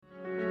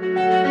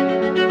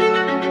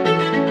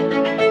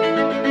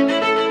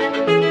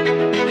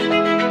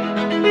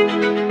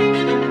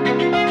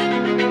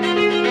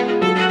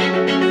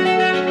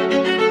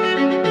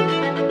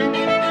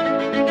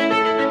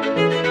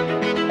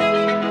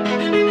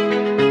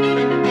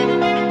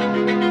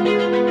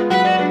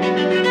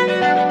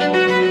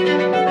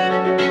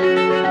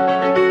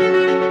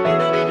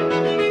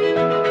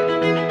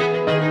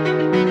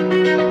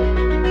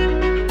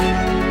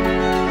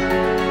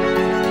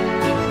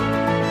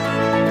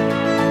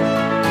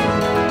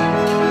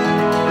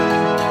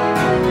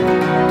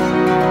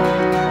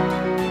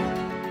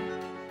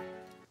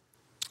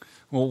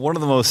One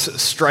of the most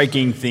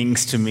striking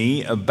things to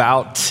me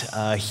about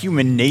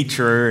human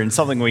nature and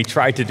something we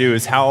try to do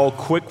is how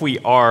quick we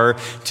are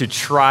to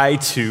try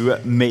to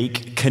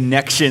make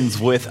connections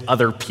with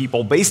other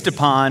people based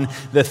upon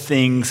the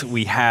things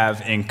we have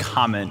in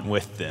common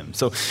with them.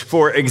 So,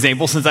 for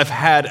example, since I've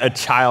had a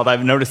child,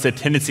 I've noticed a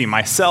tendency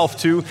myself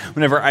to,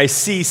 whenever I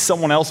see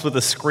someone else with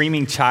a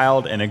screaming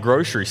child in a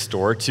grocery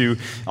store, to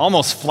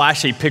almost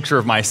flash a picture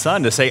of my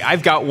son to say,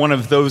 I've got one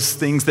of those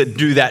things that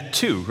do that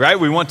too, right?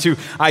 We want to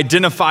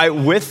identify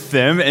with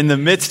them in the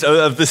midst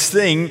of this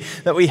thing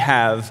that we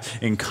have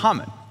in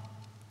common.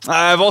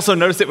 I've also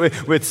noticed it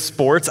with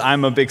sports.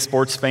 I'm a big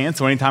sports fan,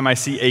 so anytime I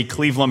see a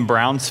Cleveland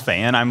Browns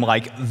fan, I'm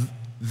like,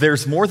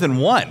 there's more than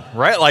one,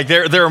 right? Like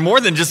there are more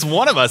than just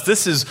one of us.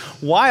 This is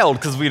wild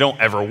because we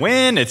don't ever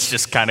win. It's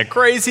just kind of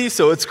crazy,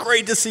 so it's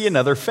great to see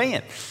another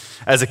fan.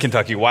 As a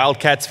Kentucky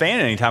Wildcats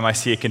fan, anytime I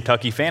see a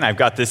Kentucky fan, I've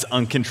got this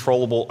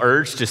uncontrollable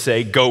urge to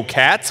say, "Go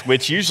Cats,"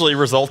 which usually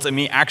results in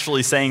me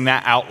actually saying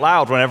that out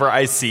loud whenever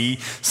I see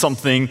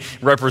something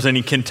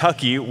representing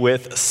Kentucky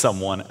with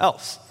someone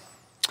else.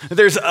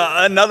 There's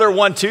another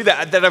one, too,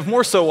 that I've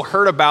more so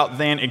heard about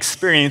than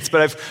experienced,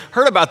 but I've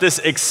heard about this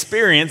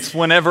experience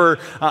whenever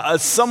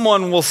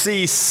someone will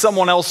see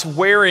someone else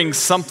wearing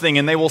something,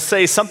 and they will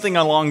say something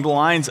along the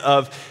lines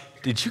of,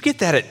 "Did you get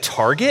that at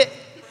Target?"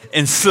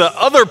 And so the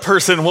other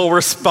person will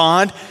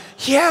respond,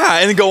 "Yeah,"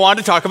 and go on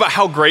to talk about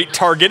how great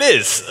Target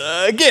is.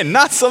 Again,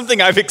 not something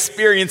I've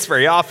experienced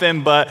very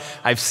often, but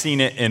I've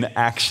seen it in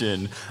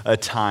action a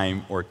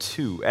time or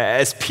two.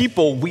 As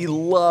people, we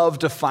love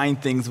to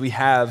find things we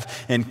have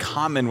in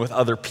common with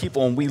other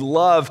people, and we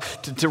love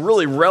to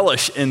really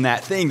relish in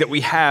that thing that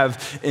we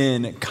have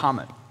in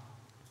common.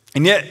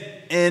 And yet,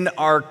 in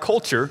our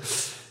culture,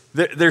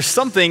 there's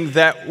something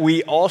that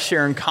we all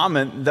share in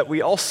common that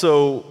we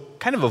also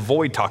kind of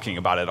avoid talking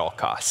about at all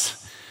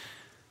costs.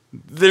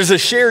 There's a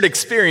shared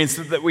experience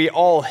that we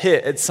all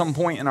hit at some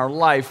point in our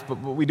life, but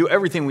we do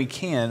everything we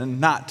can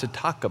not to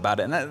talk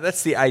about it. And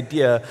that's the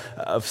idea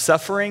of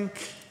suffering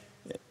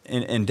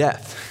and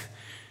death.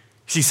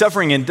 See,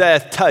 suffering and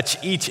death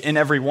touch each and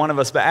every one of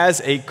us, but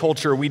as a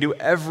culture, we do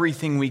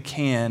everything we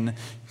can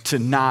to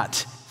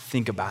not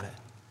think about it.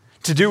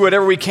 To do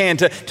whatever we can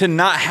to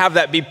not have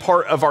that be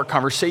part of our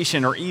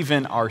conversation or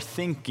even our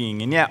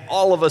thinking. And yet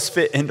all of us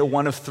fit into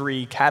one of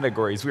three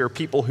categories. We are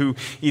people who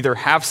either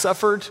have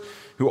suffered,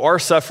 who are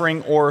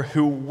suffering, or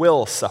who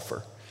will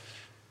suffer.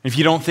 If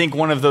you don't think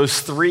one of those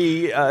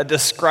three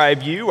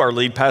describe you, our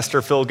lead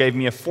pastor Phil gave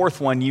me a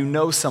fourth one. You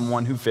know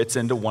someone who fits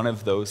into one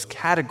of those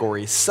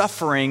categories.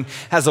 Suffering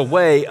has a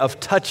way of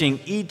touching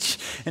each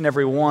and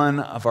every one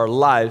of our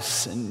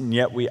lives, and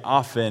yet we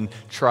often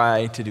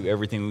try to do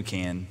everything we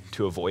can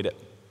to avoid it.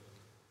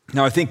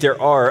 Now, I think there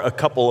are a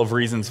couple of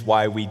reasons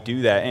why we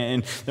do that,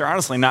 and they're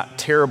honestly not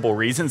terrible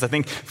reasons. I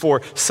think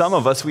for some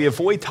of us, we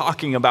avoid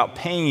talking about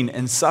pain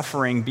and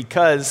suffering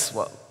because,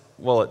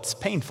 well, it's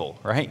painful,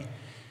 right?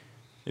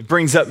 It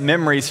brings up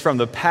memories from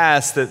the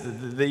past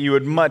that you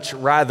would much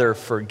rather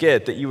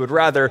forget, that you would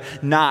rather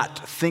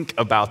not think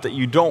about, that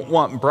you don't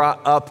want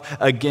brought up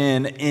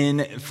again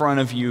in front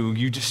of you.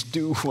 You just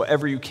do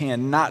whatever you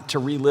can not to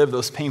relive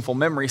those painful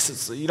memories,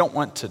 so you don't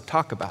want to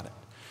talk about it.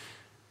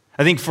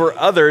 I think for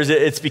others,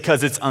 it's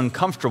because it's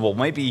uncomfortable.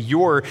 Maybe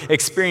your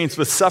experience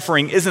with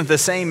suffering isn't the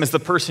same as the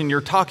person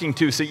you're talking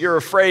to, so you're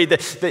afraid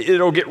that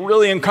it'll get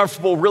really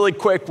uncomfortable really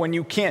quick when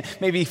you can't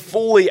maybe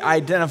fully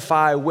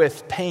identify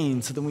with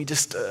pain, so then we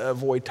just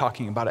avoid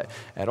talking about it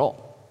at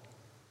all.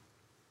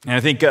 And I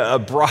think a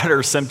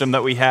broader symptom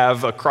that we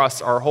have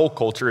across our whole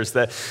culture is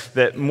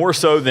that more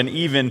so than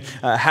even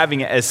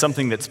having it as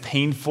something that's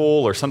painful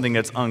or something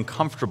that's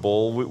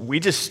uncomfortable, we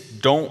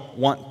just don't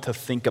want to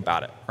think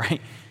about it,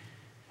 right?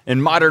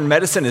 And modern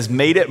medicine has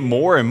made it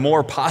more and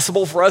more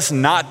possible for us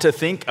not to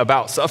think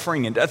about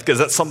suffering and death because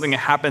that's something that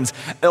happens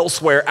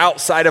elsewhere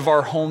outside of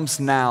our homes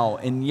now.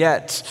 And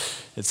yet,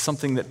 it's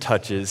something that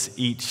touches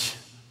each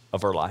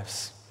of our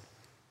lives.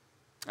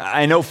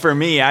 I know for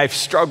me, I've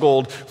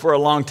struggled for a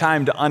long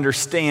time to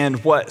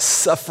understand what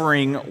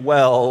suffering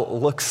well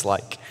looks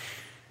like.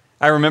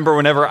 I remember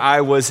whenever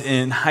I was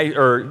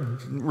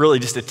really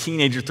just a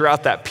teenager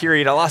throughout that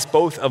period, I lost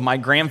both of my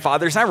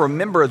grandfathers. And I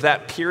remember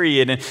that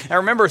period. And I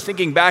remember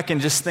thinking back and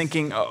just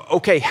thinking,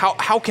 okay,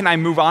 how can I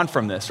move on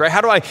from this, right?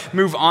 How do I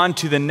move on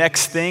to the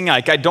next thing?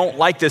 Like, I don't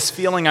like this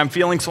feeling I'm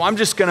feeling, so I'm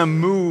just going to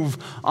move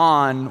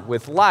on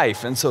with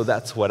life. And so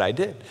that's what I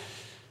did.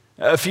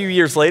 A few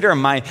years later, in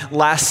my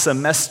last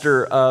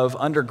semester of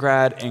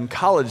undergrad and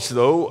college,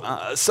 though,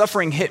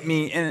 suffering hit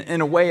me in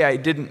a way I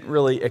didn't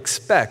really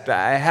expect.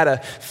 I had a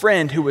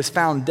friend who was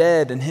found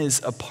dead in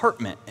his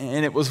apartment,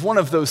 and it was one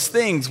of those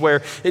things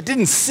where it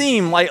didn't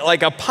seem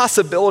like a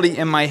possibility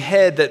in my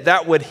head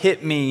that would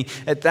hit me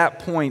at that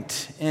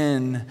point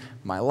in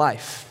my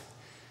life.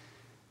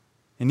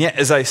 And yet,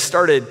 as I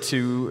started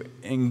to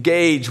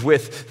engage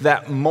with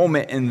that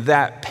moment and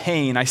that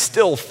pain, I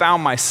still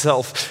found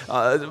myself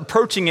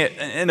approaching it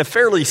in a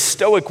fairly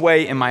stoic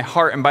way in my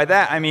heart. And by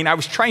that, I mean I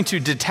was trying to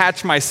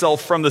detach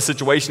myself from the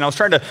situation. I was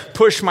trying to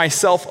push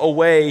myself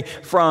away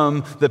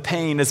from the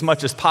pain as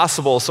much as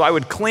possible. So I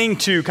would cling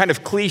to kind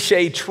of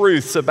cliche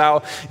truths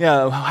about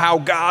how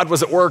God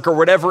was at work or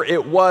whatever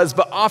it was.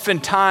 But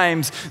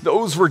oftentimes,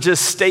 those were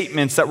just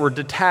statements that were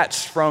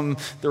detached from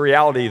the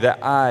reality that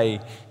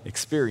I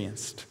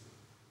experienced.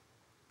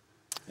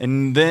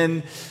 And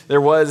then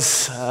there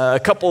was a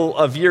couple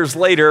of years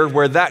later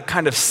where that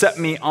kind of set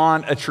me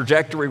on a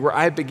trajectory where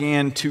I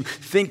began to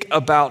think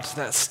about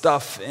that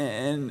stuff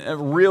and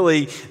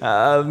really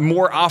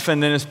more often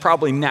than is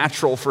probably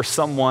natural for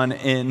someone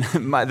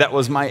that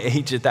was my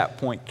age at that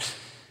point.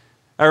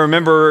 I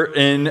remember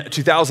in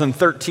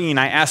 2013,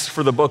 I asked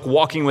for the book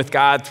Walking with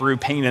God Through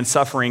Pain and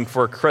Suffering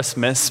for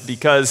Christmas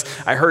because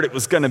I heard it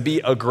was going to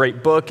be a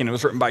great book and it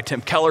was written by Tim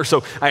Keller.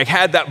 So I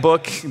had that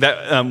book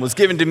that was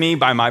given to me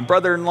by my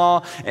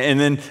brother-in-law. And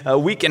then a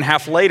week and a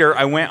half later,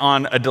 I went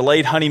on a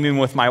delayed honeymoon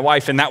with my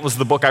wife, and that was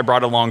the book I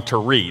brought along to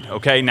read.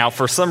 Okay, now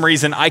for some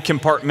reason, I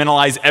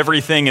compartmentalize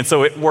everything, and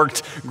so it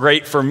worked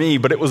great for me.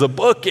 But it was a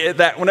book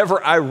that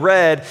whenever I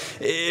read,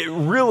 it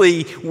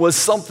really was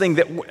something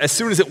that as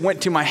soon as it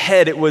went to my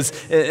head, it was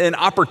an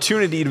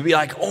opportunity to be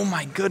like, oh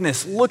my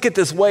goodness, look at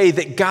this way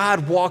that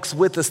God walks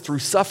with us through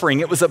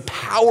suffering. It was a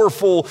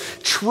powerful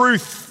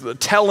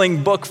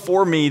truth-telling book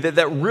for me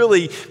that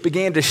really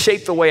began to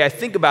shape the way I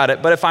think about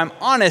it. But if I'm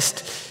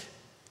honest,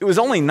 it was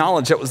only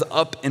knowledge that was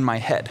up in my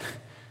head.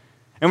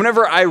 And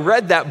whenever I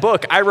read that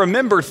book, I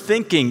remember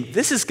thinking,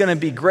 this is going to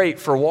be great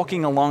for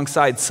walking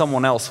alongside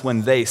someone else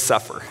when they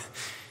suffer.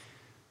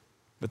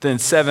 But then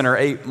 7 or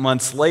 8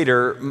 months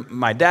later,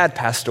 my dad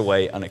passed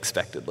away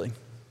unexpectedly.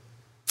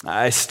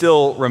 I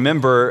still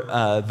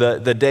remember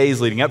the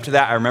days leading up to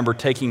that. I remember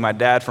taking my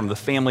dad from the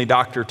family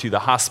doctor to the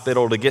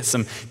hospital to get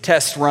some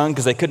tests run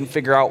because they couldn't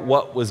figure out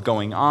what was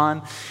going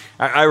on.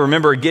 I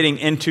remember getting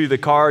into the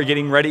car,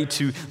 getting ready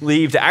to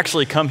leave to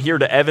actually come here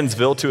to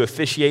Evansville to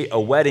officiate a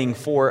wedding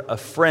for a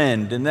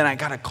friend. And then I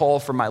got a call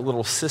from my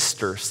little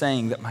sister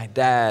saying that my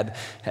dad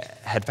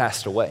had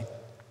passed away.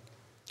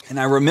 And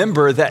I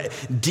remember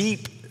that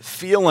deep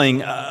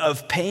feeling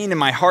of pain in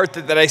my heart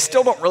that I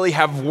still don't really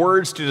have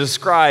words to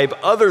describe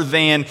other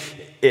than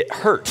it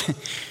hurt.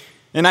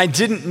 And I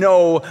didn't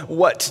know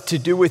what to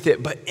do with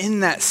it. But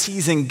in that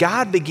season,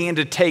 God began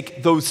to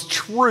take those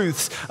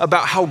truths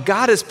about how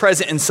God is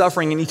present in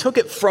suffering, and he took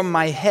it from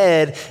my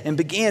head and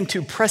began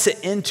to press it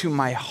into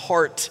my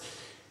heart.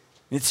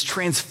 It's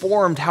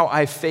transformed how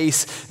I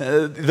face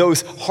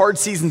those hard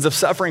seasons of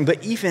suffering,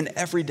 but even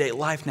everyday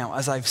life now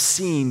as I've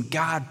seen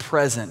God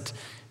present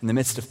in the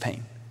midst of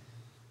pain.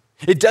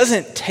 It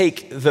doesn't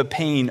take the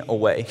pain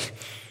away.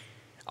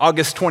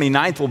 August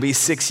 29th will be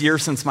 6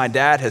 years since my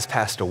dad has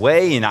passed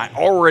away, and I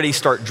already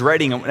start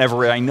dreading it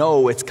whenever I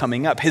know it's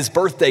coming up. His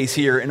birthday's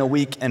here in a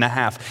week and a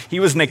half. He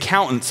was an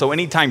accountant, so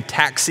anytime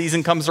tax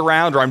season comes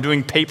around or I'm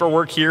doing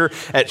paperwork here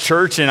at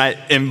church and it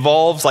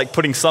involves like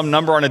putting some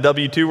number on a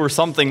W-2 or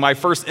something, my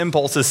first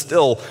impulse is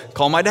still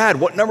call my dad.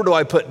 What number do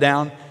I put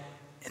down?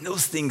 And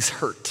those things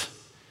hurt.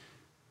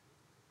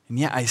 And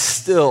yet I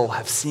still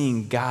have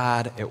seen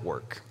God at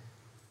work.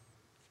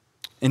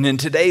 And in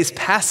today's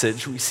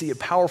passage, we see a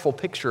powerful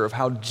picture of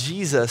how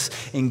Jesus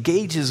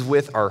engages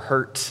with our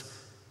hurt,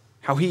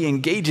 how he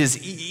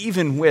engages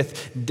even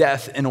with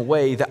death in a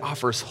way that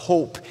offers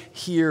hope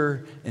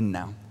here and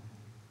now.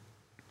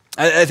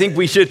 I think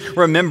we should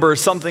remember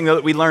something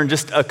that we learned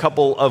just a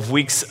couple of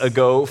weeks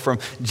ago from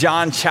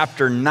John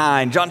chapter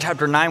 9. John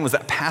chapter 9 was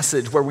that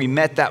passage where we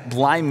met that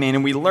blind man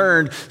and we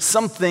learned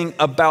something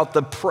about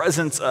the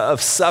presence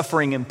of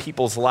suffering in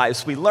people's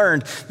lives. We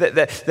learned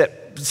that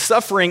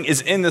suffering is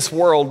in this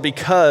world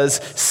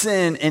because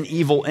sin and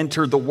evil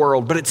entered the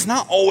world, but it's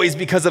not always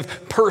because of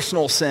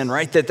personal sin,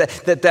 right?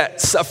 That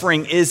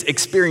suffering is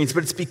experienced,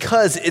 but it's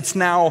because it's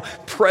now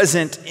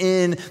present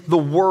in the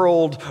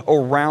world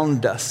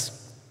around us.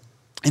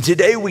 And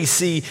today we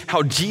see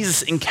how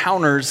Jesus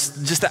encounters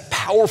just that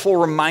powerful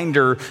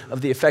reminder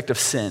of the effect of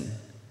sin,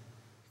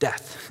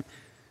 death.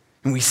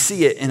 And we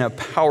see it in a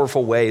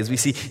powerful way as we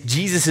see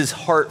Jesus'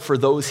 heart for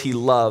those he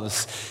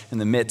loves in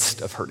the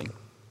midst of hurting.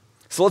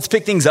 So let's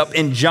pick things up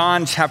in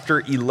John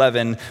chapter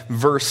 11,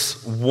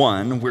 verse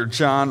 1, where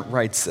John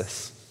writes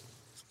this.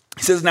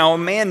 He says, "Now a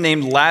man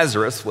named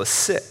Lazarus was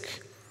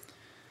sick.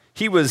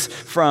 He was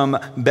from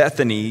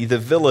Bethany, the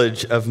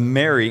village of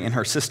Mary and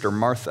her sister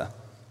Martha.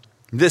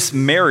 This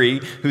Mary,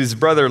 whose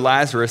brother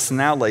Lazarus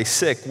now lay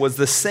sick, was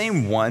the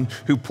same one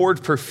who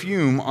poured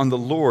perfume on the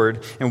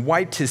Lord and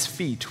wiped his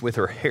feet with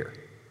her hair.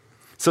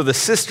 So the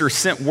sister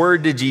sent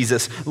word to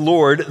Jesus,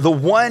 'Lord, the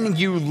one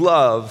you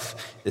love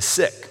is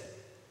sick.'"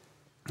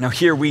 Now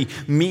here we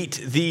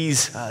meet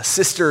these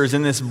sisters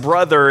and this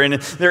brother, and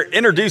they're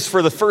introduced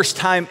for the first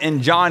time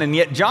in John, and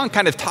yet John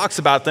kind of talks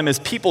about them as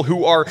people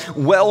who are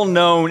well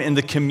known in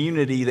the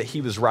community that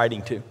he was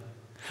writing to.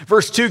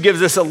 Verse 2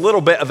 gives us a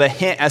little bit of a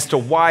hint as to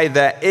why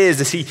that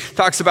is, as he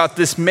talks about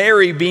this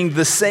Mary being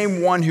the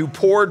same one who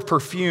poured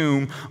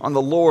perfume on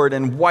the Lord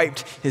and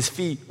wiped his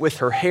feet with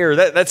her hair.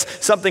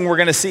 That's something we're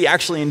going to see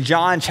actually in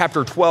John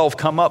chapter 12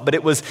 come up, but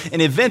it was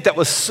an event that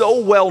was so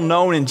well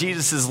known in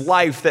Jesus'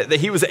 life that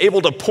he was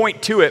able to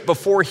point to it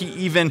before he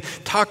even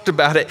talked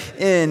about it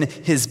in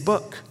his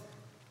book.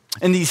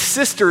 And these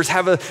sisters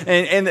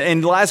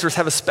and Lazarus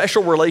have a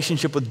special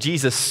relationship with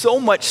Jesus, so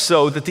much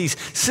so that these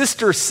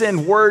sisters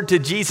send word to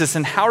Jesus.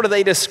 And how do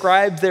they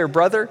describe their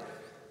brother?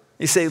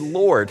 They say,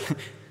 Lord,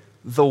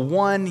 the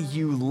one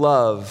you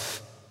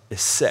love is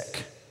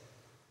sick.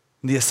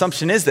 And the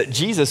assumption is that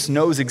Jesus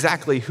knows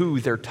exactly who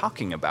they're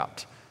talking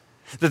about.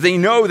 That they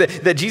know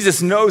that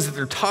Jesus knows that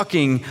they're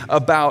talking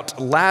about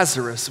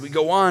Lazarus. We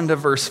go on to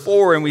verse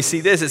 4 and we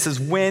see this. It says,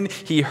 when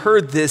he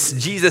heard this,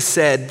 Jesus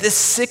said, this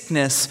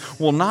sickness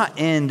will not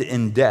end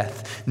in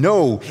death.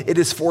 No, it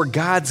is for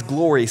God's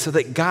glory, so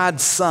that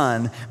God's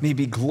Son may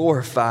be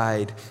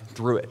glorified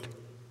through it.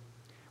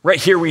 Right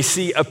here we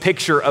see a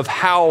picture of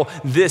how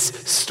this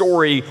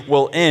story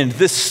will end.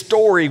 This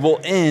story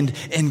will end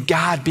in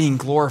God being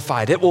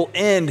glorified. It will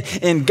end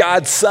in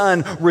God's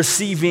Son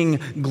receiving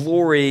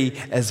glory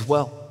as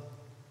well.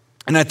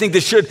 And I think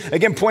this should,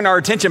 again, point our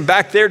attention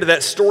back there to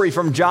that story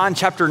from John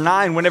chapter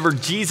 9, whenever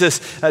Jesus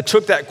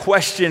took that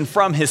question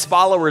from his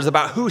followers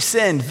about who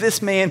sinned,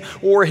 this man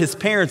or his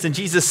parents. And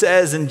Jesus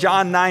says in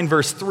John 9,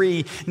 verse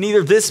 3,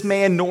 neither this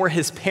man nor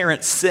his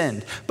parents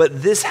sinned,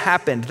 but this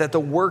happened that the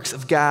works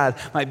of God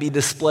might be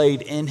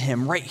displayed in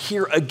him. Right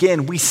here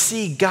again, we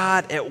see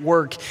God at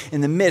work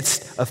in the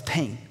midst of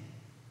pain,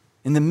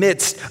 in the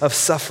midst of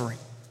suffering.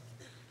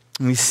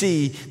 And we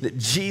see that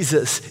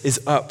Jesus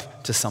is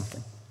up to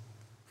something.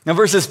 Now,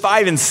 verses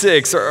 5 and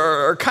 6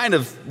 are kind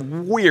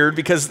of weird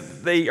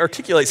because they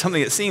articulate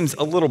something that seems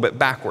a little bit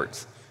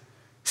backwards.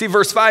 See,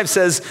 verse 5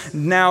 says,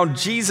 now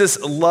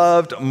Jesus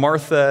loved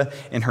Martha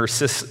and her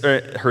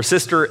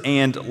sister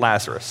and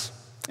Lazarus.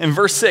 In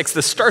verse 6,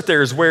 the start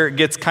there is where it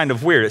gets kind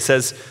of weird. It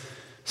says,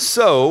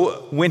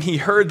 so when he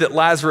heard that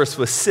Lazarus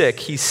was sick,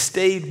 he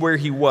stayed where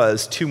he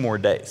was 2 more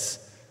days.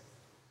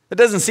 That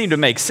doesn't seem to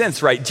make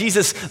sense, right?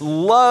 Jesus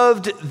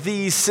loved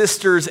these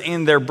sisters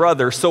and their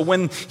brother. So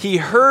when he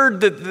heard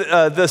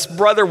that this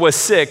brother was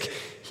sick,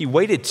 he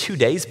waited 2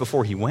 days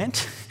before he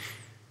went?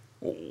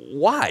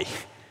 Why?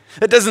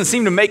 That doesn't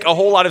seem to make a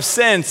whole lot of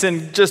sense.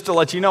 And just to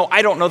let you know,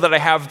 I don't know that I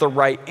have the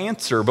right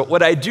answer. But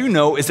what I do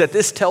know is that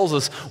this tells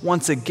us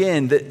once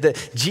again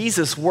that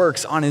Jesus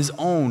works on his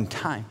own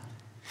time.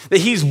 That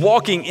he's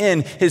walking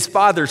in his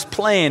Father's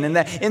plan, and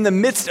that in the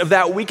midst of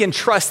that, we can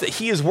trust that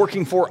he is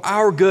working for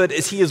our good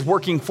as he is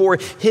working for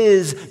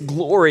his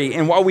glory.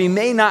 And while we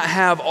may not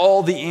have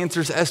all the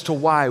answers as to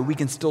why, we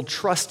can still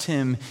trust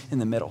him in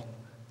the middle.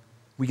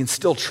 We can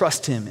still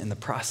trust him in the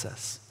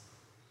process.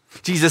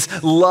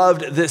 Jesus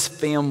loved this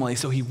family,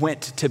 so he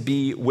went to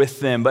be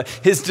with them. But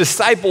his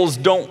disciples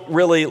don't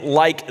really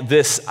like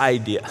this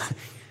idea.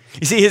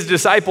 You see, his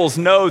disciples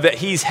know that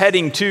he's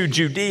heading to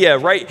Judea,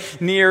 right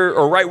near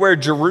or right where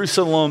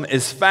Jerusalem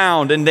is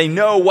found. And they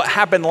know what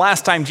happened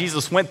last time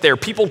Jesus went there.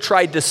 People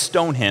tried to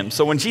stone him.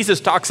 So when Jesus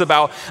talks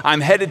about,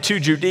 I'm headed to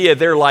Judea,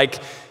 they're like,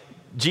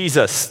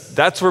 Jesus,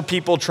 that's where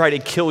people try to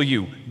kill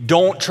you.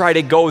 Don't try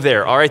to go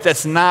there, all right?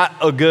 That's not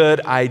a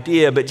good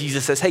idea. But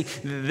Jesus says, hey,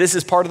 this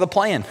is part of the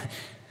plan.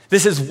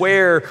 This is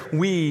where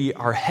we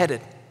are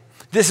headed.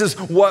 This is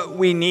what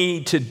we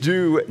need to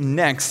do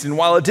next. And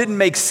while it didn't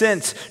make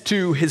sense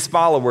to his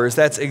followers,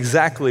 that's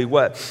exactly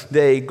what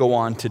they go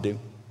on to do.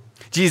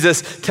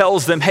 Jesus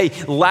tells them, hey,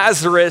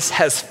 Lazarus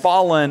has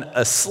fallen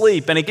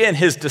asleep. And again,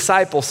 his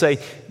disciples say,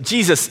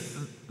 Jesus,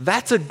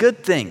 that's a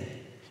good thing.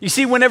 You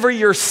see, whenever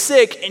you're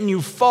sick and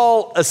you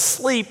fall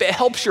asleep, it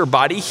helps your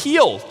body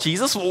heal.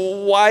 Jesus,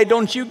 why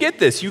don't you get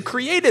this? You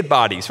created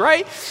bodies,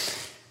 right?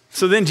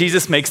 So then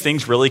Jesus makes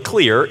things really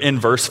clear in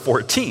verse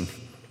 14.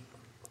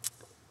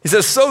 He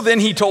says, so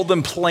then he told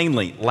them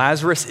plainly,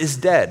 Lazarus is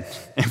dead.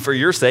 And for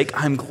your sake,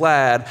 I'm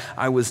glad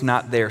I was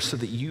not there so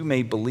that you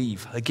may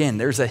believe. Again,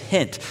 there's a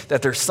hint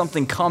that there's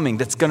something coming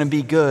that's going to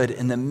be good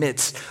in the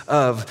midst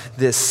of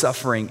this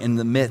suffering, in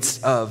the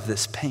midst of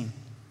this pain.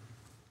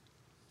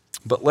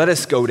 But let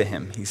us go to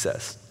him, he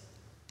says.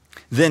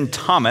 Then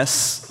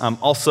Thomas,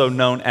 also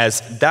known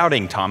as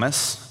Doubting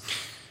Thomas,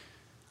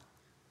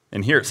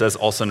 and here it says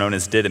also known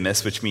as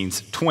Didymus, which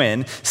means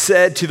twin,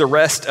 said to the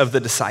rest of the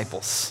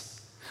disciples,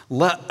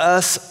 let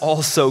us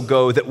also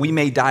go that we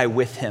may die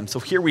with him.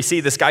 So here we see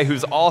this guy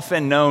who's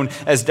often known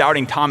as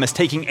Doubting Thomas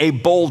taking a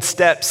bold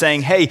step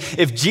saying, hey,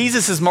 if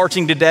Jesus is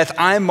marching to death,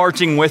 I'm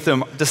marching with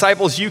him.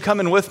 Disciples, you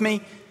coming with me?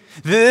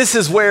 This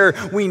is where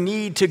we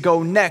need to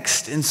go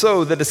next. And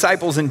so the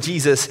disciples and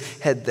Jesus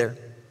head there.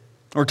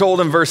 We're told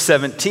in verse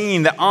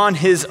 17 that on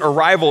his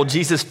arrival,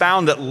 Jesus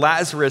found that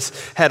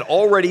Lazarus had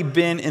already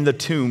been in the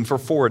tomb for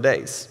 4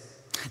 days.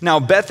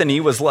 Now, Bethany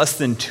was less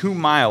than 2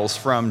 miles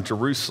from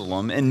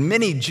Jerusalem, and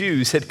many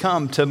Jews had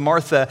come to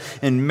Martha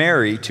and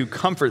Mary to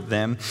comfort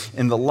them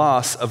in the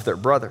loss of their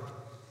brother.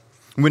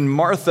 When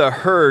Martha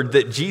heard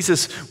that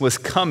Jesus was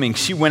coming,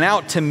 she went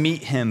out to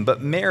meet him,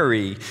 but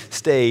Mary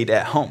stayed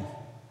at home.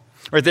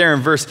 Right there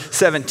in verse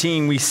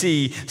 17, we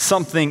see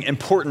something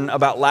important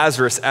about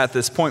Lazarus at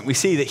this point. We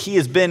see that he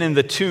has been in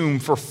the tomb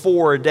for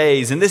 4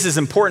 days. And this is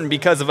important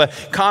because of a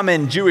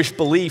common Jewish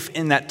belief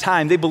in that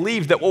time. They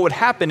believed that what would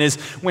happen is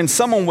when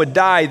someone would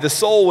die, the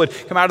soul would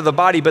come out of the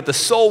body, but the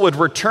soul would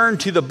return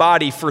to the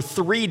body for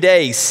 3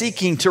 days,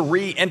 seeking to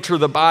re-enter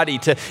the body,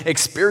 to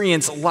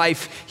experience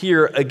life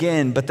here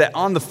again. But that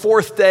on the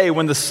 4th day,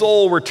 when the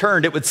soul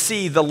returned, it would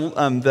see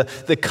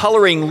the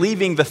coloring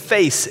leaving the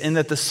face, and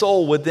that the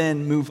soul would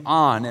then move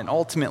on. And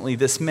ultimately,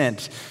 this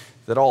meant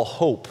that all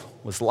hope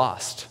was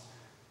lost.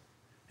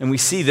 And we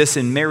see this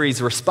in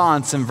Mary's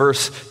response in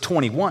verse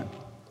 21.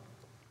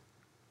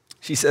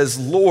 She says,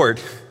 "Lord,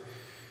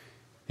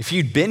 if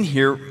you'd been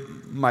here,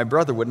 my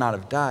brother would not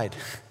have died."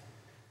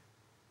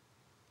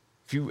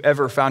 Have you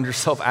ever found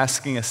yourself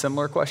asking a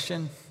similar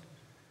question?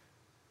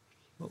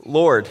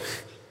 Lord,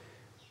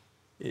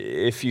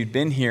 if you'd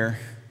been here,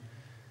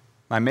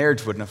 my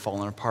marriage wouldn't have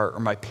fallen apart, or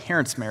my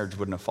parents' marriage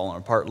wouldn't have fallen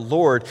apart.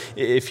 Lord,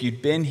 if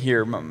you'd been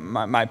here,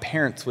 my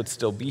parents would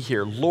still be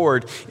here.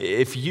 Lord,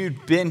 if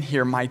you'd been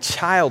here, my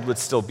child would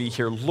still be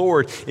here.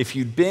 Lord, if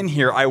you'd been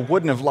here, I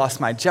wouldn't have lost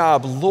my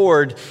job.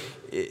 Lord,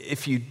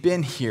 if you'd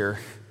been here,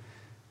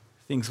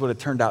 things would have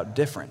turned out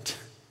different.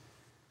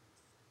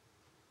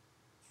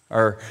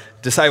 Our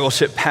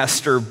discipleship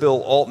pastor,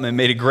 Bill Altman,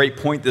 made a great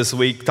point this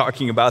week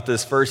talking about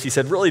this verse. He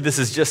said, really, this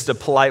is just a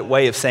polite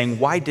way of saying,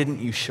 why didn't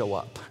you show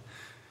up?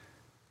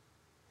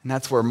 And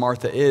that's where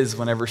Martha is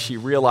whenever she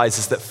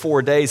realizes that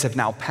 4 days have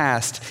now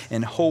passed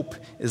and hope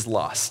is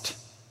lost.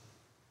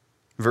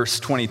 Verse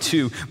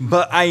 22,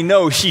 but I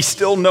know, she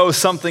still knows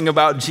something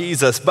about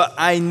Jesus, but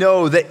I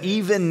know that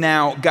even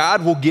now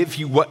God will give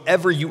you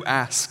whatever you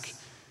ask.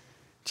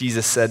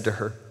 Jesus said to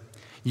her,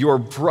 your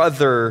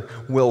brother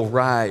will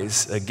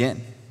rise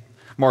again.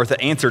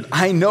 Martha answered,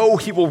 I know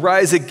he will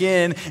rise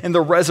again in the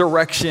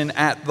resurrection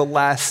at the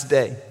last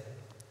day.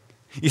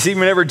 You see,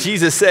 whenever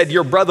Jesus said,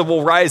 your brother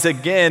will rise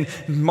again,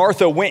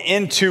 Martha went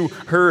into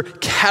her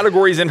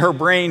categories in her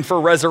brain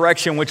for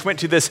resurrection, which went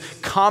to this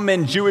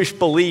common Jewish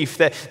belief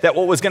that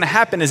what was going to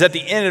happen is at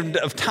the end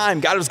of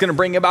time, God was going to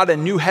bring about a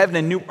new heaven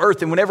and new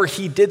earth. And whenever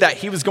he did that,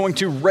 he was going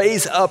to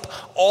raise up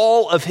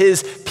all of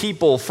his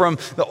people from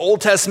the Old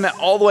Testament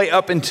all the way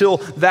up until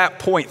that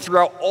point.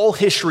 Throughout all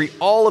history,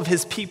 all of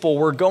his people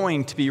were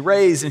going to be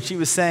raised. And she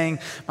was saying,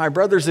 my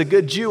brother's a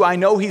good Jew. I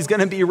know he's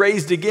going to be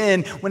raised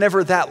again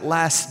whenever that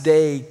last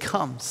day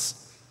comes.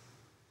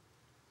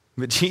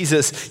 But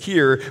Jesus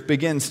here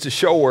begins to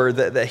show her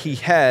that he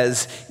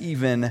has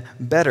even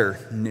better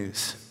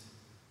news.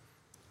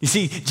 You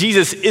see,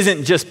 Jesus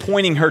isn't just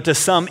pointing her to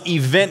some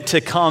event to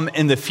come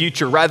in the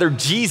future. Rather,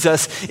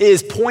 Jesus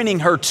is pointing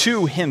her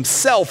to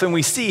himself. And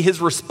we see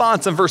his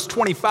response in verse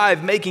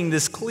 25 making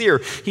this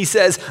clear. He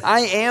says,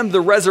 I am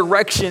the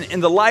resurrection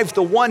and the life.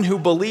 The one who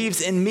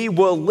believes in me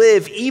will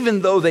live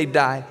even though they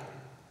die.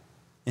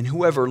 And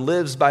whoever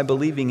lives by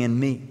believing in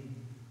me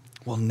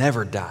will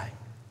never die.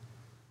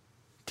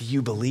 Do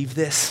you believe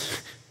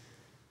this?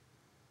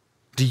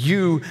 Do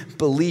you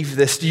believe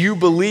this? Do you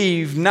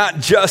believe not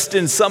just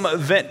in some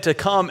event to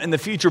come in the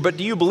future, but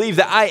do you believe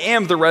that I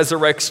am the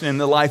resurrection and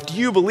the life? Do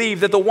you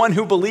believe that the one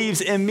who believes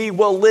in me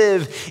will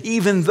live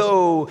even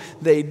though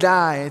they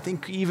die? I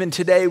think even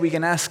today we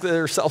can ask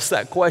ourselves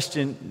that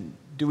question.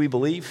 Do we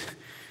believe?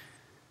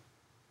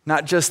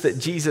 Not just that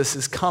Jesus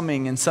is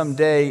coming in some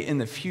day in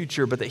the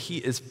future, but that he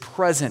is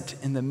present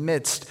in the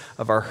midst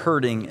of our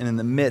hurting and in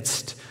the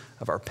midst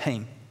of our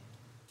pain.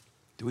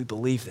 Do we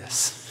believe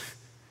this?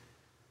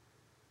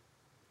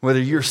 Whether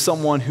you're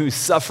someone who's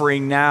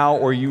suffering now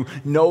or you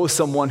know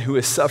someone who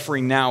is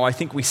suffering now, I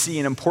think we see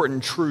an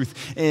important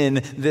truth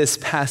in this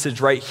passage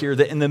right here,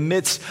 that in the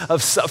midst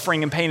of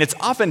suffering and pain, it's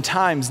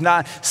oftentimes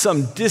not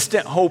some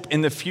distant hope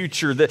in the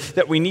future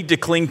that we need to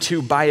cling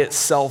to by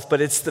itself, but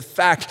it's the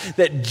fact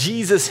that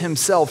Jesus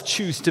himself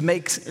chooses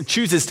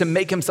to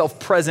make himself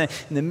present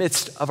in the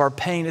midst of our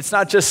pain. It's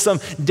not just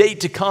some date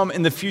to come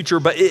in the future,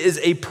 but it is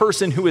a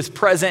person who is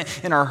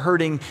present in our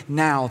hurting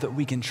now that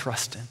we can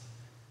trust in.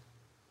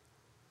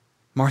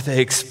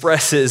 Martha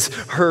expresses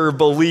her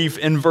belief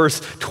in verse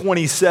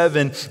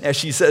 27 as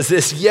she says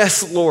this,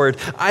 yes, Lord,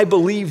 I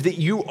believe that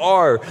you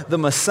are the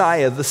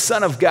Messiah, the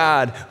Son of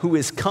God, who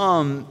has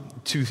come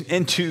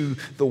into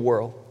the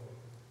world.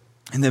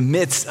 In the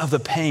midst of the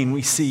pain,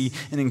 we see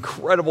an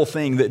incredible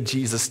thing that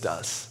Jesus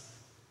does.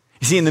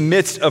 You see, in the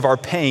midst of our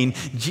pain,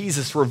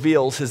 Jesus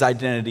reveals his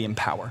identity and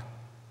power.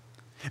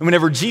 And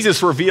whenever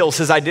Jesus reveals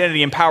his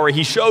identity and power,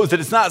 he shows that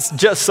it's not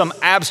just some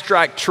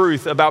abstract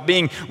truth about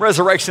being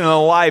resurrection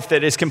and life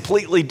that is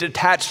completely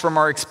detached from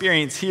our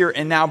experience here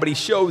and now, but he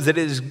shows that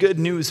it is good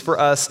news for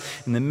us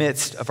in the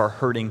midst of our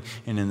hurting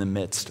and in the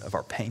midst of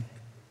our pain.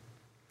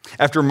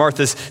 After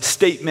Martha's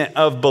statement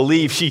of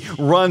belief, she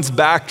runs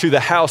back to the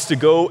house to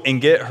go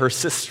and get her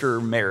sister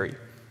Mary.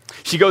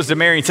 She goes to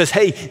Mary and says,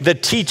 hey, the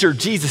teacher,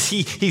 Jesus,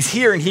 he's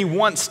here and he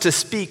wants to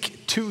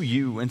speak to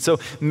you. And so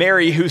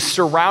Mary, who's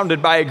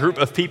surrounded by a group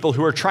of people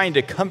who are trying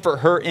to comfort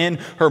her in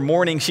her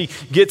mourning, she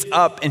gets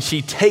up and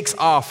she takes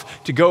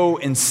off to go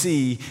and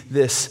see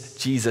this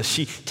Jesus.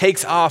 She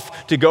takes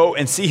off to go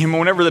and see him.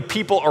 Whenever the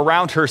people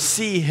around her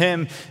see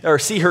him or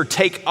see her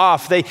take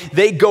off,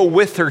 they go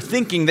with her,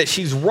 thinking that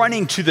she's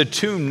running to the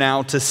tomb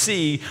now to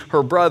see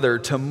her brother,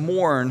 to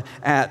mourn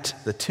at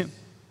the tomb.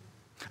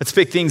 Let's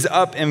pick things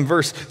up in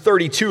verse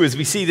 32 as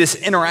we see this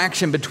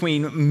interaction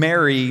between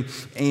Mary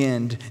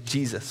and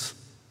Jesus.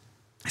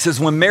 It says,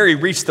 when Mary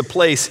reached the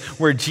place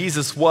where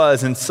Jesus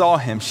was and saw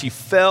him, she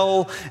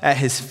fell at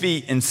his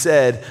feet and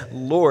said,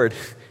 "Lord,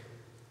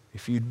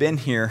 if you'd been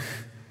here,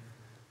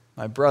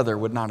 my brother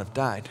would not have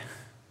died."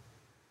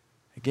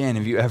 Again,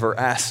 have you ever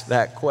asked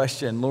that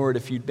question? Lord,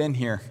 if you'd been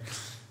here,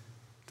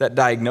 that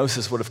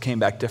diagnosis would have came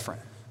back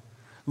different.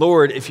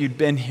 Lord, if you'd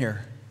been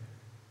here,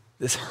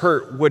 this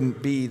hurt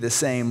wouldn't be the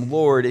same.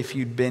 Lord, if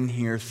you'd been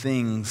here,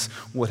 things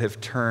would have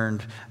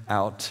turned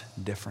out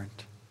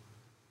different.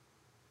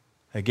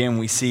 Again,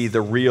 we see the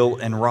real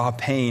and raw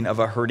pain of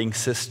a hurting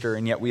sister,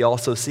 and yet we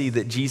also see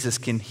that Jesus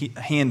can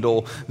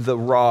handle the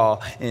raw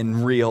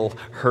and real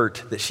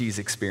hurt that she's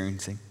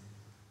experiencing.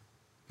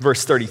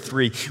 Verse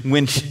 33,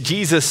 when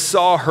Jesus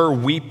saw her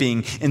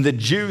weeping, and the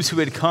Jews who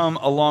had come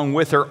along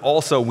with her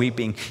also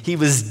weeping, he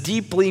was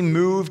deeply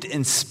moved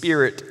in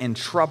spirit and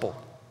troubled.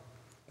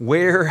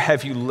 "Where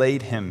have you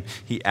laid him?"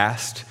 he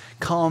asked.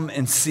 "Come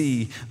and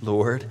see,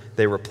 Lord,"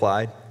 they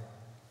replied.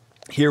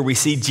 Here we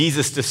see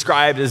Jesus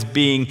described as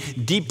being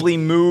deeply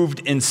moved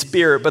in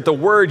spirit, but the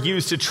word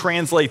used to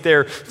translate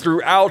there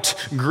throughout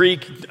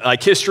Greek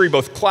history,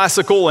 both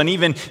classical and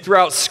even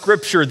throughout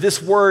Scripture,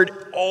 this word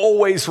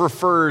always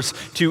refers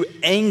to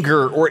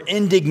anger or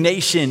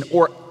indignation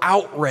or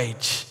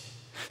outrage.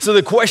 So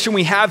the question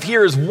we have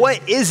here is,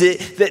 what is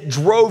it that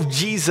drove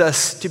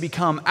Jesus to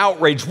become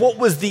outraged? What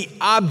was the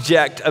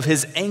object of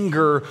his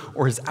anger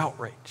or his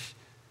outrage?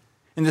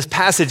 In this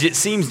passage, it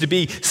seems to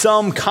be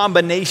some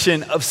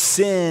combination of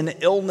sin,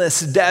 illness,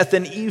 death,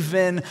 and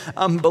even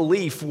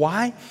unbelief.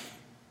 Why?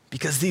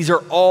 Because these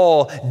are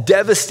all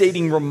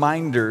devastating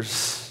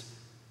reminders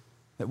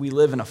that we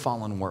live in a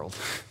fallen world,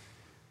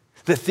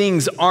 that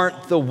things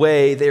aren't the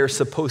way they are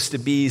supposed to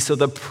be. So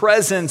the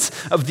presence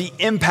of the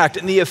impact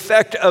and the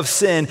effect of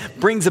sin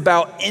brings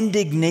about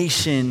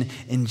indignation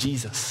in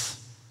Jesus.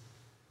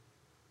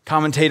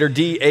 Commentator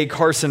D.A.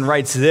 Carson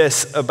writes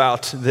this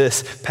about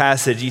this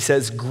passage. He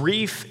says,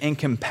 "Grief and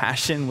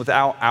compassion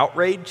without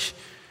outrage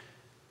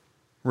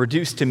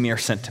reduced to mere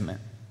sentiment,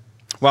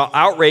 while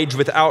outrage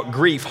without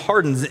grief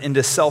hardens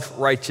into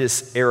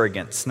self-righteous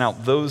arrogance." Now,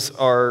 those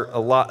are a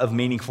lot of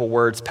meaningful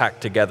words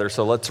packed together,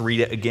 so let's read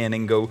it again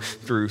and go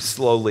through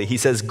slowly. He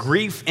says,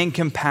 "Grief and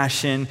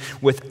compassion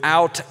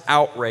without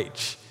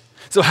outrage."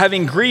 So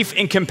having grief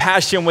and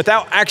compassion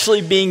without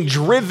actually being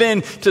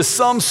driven to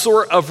some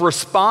sort of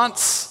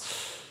response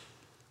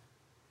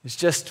is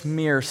just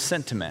mere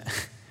sentiment.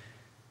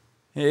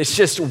 It's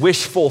just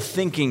wishful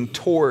thinking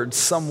towards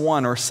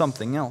someone or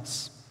something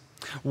else.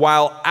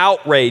 While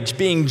outrage,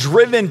 being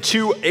driven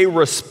to a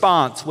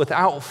response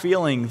without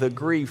feeling the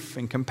grief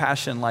and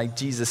compassion like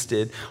Jesus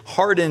did,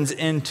 hardens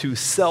into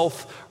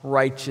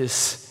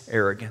self-righteous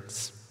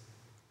arrogance.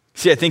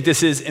 See, I think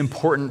this is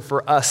important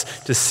for us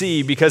to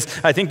see because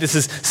I think this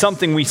is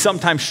something we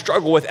sometimes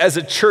struggle with as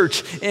a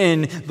church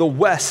in the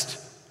West.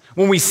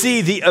 When we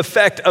see the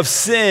effect of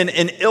sin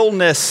and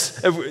illness,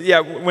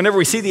 whenever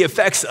we see the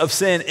effects of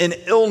sin in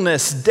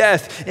illness,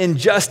 death,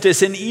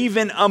 injustice, and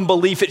even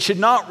unbelief, it should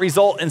not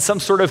result in some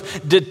sort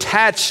of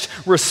detached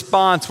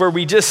response where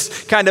we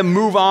just kind of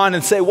move on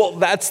and say, well,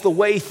 that's the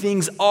way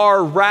things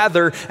are.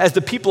 Rather, as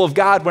the people of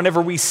God,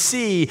 whenever we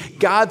see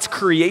God's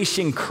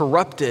creation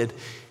corrupted,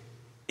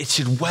 it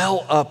should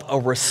well up a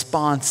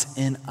response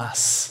in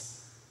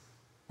us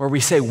where we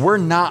say, we're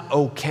not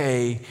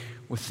okay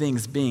with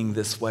things being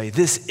this way.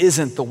 This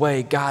isn't the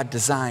way God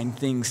designed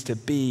things to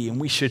be,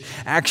 and we should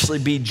actually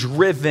be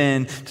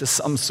driven to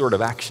some sort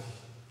of action.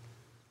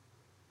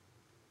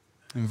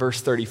 In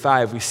verse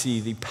 35, we see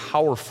the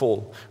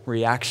powerful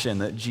reaction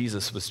that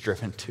Jesus was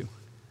driven to.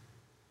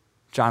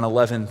 John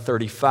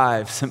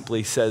 11:35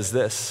 simply says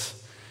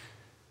this: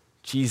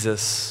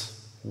 Jesus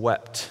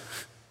wept.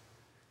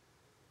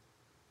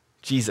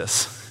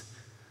 Jesus,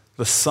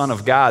 the Son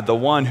of God, the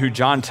one who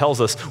John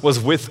tells us was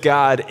with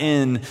God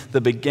in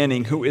the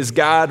beginning, who is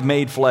God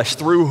made flesh,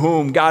 through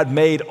whom God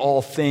made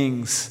all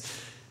things,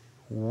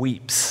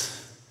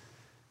 weeps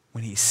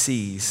when he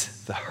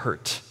sees the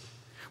hurt,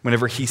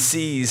 whenever he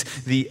sees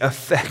the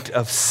effect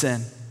of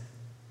sin.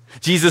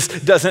 Jesus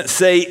doesn't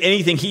say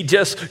anything, he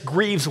just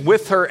grieves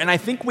with her, and I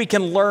think we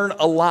can learn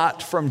a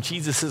lot from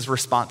Jesus'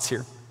 response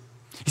here.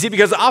 You see,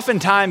 because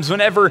oftentimes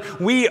whenever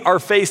we are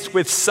faced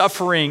with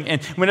suffering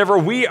and whenever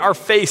we are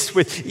faced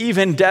with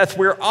even death,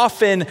 we're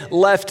often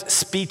left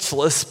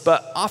speechless,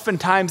 but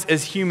oftentimes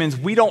as humans,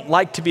 we don't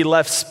like to be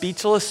left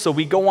speechless, so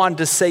we go on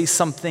to say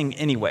something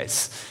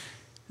anyways.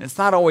 And it's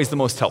not always the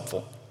most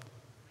helpful.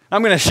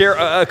 I'm going to share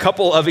a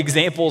couple of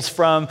examples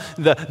from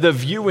the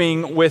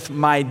viewing with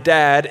my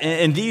dad,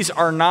 and these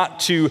are not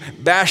to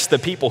bash the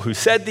people who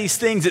said these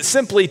things. It's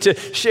simply to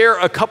share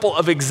a couple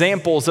of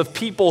examples of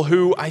people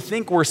who I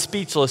think were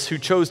speechless, who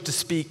chose to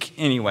speak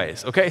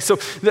anyways, okay? So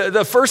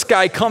the first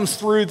guy comes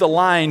through the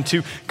line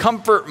to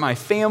comfort my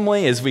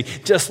family as we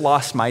just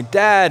lost my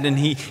dad, and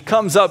he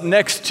comes up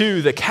next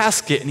to the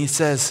casket and he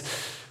says,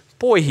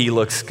 "Boy, he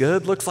looks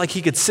good. Looks like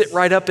he could sit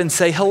right up and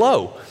say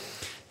hello."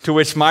 To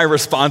which my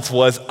response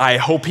was, "I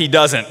hope he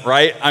doesn't,"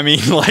 right? I mean,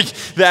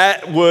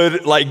 that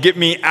would get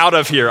me out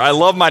of here. I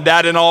love my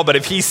dad and all, but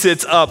if he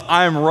sits up,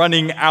 I'm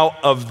running out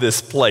of this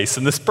place.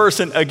 And this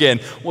person, again,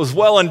 was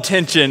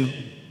well-intentioned,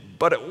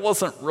 but it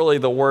wasn't really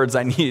the words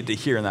I needed to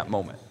hear in that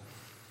moment.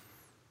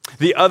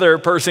 The other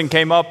person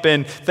came up,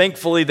 and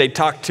thankfully they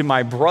talked to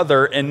my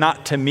brother and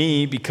not to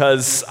me,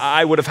 because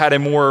I would have had a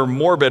more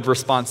morbid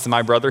response to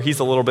my brother. He's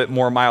a little bit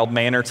more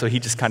mild-mannered, so he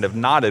just kind of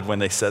nodded when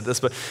they said this.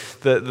 But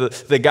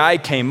the guy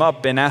came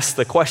up and asked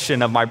the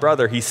question of my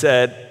brother. He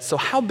said, "So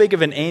how big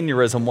of an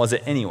aneurysm was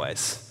it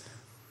anyways?"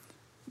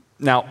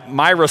 Now,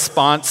 my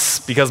response,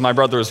 because my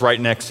brother was right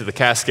next to the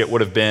casket,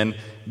 would have been,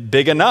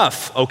 "Big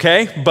enough,"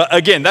 okay? But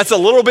again, that's a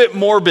little bit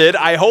morbid.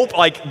 I hope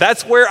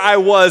that's where I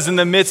was in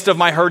the midst of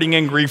my hurting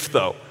and grief,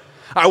 though.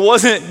 I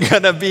wasn't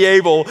gonna be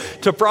able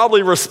to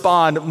probably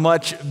respond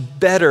much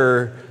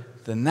better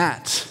than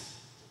that.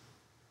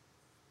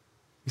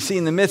 You see,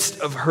 in the midst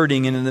of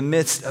hurting and in the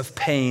midst of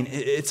pain,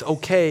 it's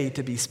okay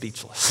to be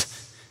speechless.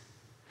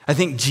 I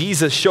think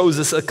Jesus shows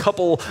us a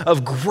couple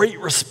of great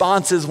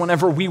responses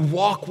whenever we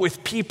walk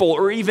with people,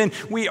 or even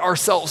we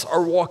ourselves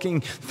are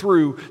walking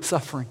through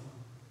suffering.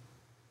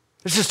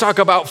 Let's just talk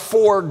about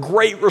 4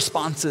 great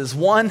responses.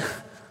 1,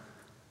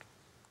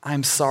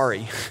 I'm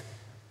sorry.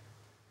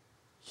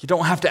 You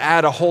don't have to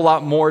add a whole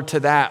lot more to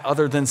that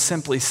other than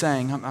simply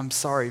saying, I'm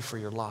sorry for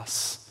your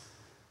loss.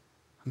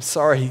 I'm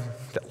sorry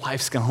that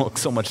life's going to look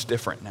so much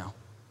different now.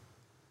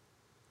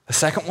 The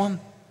second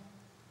one,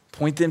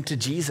 point them to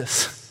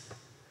Jesus.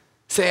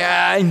 Say,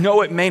 I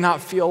know it may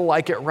not feel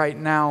like it right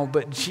now,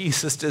 but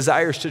Jesus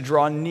desires to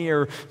draw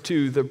near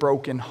to the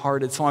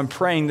brokenhearted. So I'm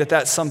praying that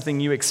that's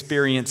something you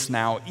experience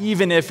now,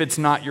 even if it's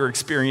not your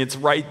experience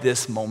right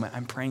this moment.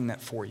 I'm praying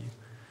that for you.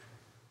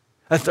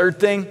 A third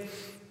thing,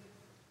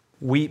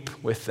 weep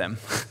with them.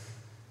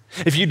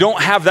 If you don't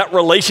have that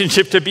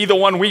relationship to be the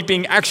one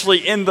weeping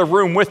actually in the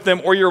room with them,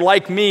 or you're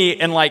like me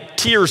and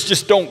tears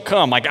just don't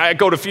come. I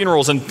go to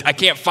funerals and I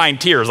can't find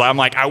tears. I'm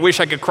I wish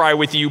I could cry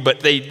with you,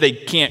 but they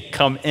can't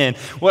come in.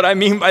 What I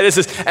mean by this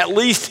is at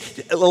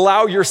least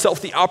allow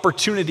yourself the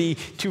opportunity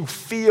to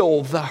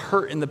feel the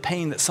hurt and the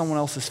pain that someone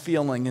else is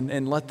feeling,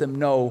 and let them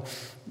know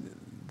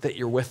that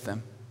you're with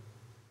them.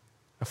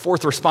 A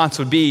fourth response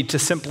would be to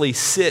simply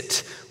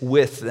sit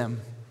with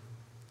them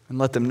and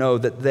let them know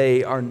that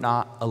they are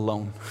not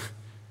alone.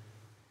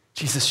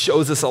 Jesus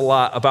shows us a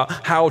lot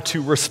about how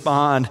to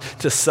respond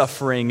to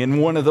suffering.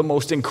 And one of the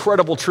most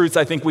incredible truths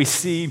I think we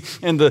see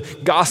in the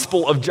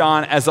Gospel of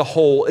John as a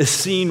whole is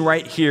seen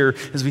right here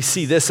as we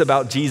see this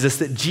about Jesus,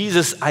 that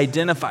Jesus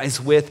identifies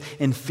with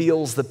and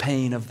feels the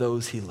pain of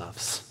those he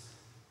loves.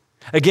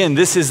 Again,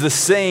 this is the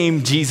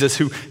same Jesus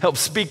who helped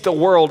speak the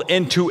world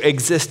into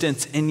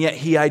existence, and yet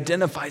he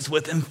identifies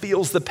with and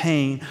feels the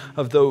pain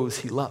of those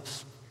he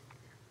loves.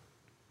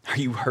 Are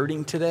you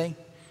hurting today?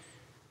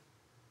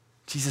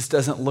 Jesus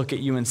doesn't look at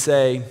you and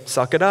say,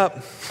 "Suck it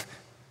up.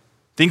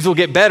 Things will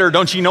get better.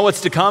 Don't you know what's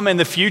to come in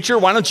the future?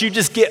 Why don't you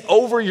just get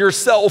over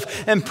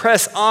yourself and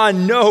press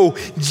on?" No,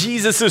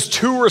 Jesus'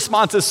 2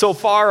 responses so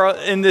far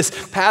in this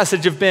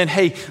passage have been,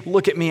 "Hey,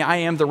 look at me. I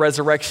am the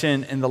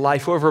resurrection and the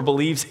life. Whoever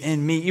believes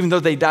in me, even though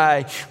they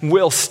die,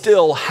 will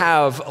still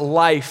have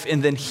life."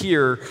 And then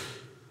here,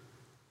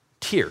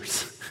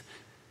 tears.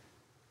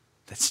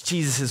 That's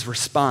Jesus'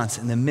 response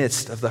in the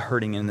midst of the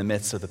hurting, in the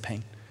midst of the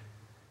pain.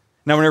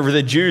 Now, whenever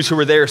the Jews who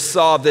were there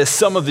saw this,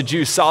 some of the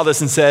Jews saw this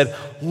and said,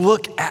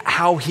 "Look at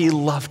how he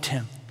loved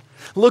him.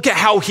 Look at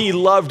how he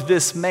loved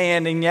this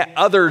man." And yet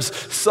others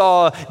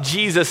saw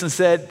Jesus and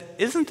said,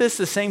 "Isn't this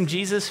the same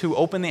Jesus who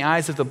opened the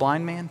eyes of the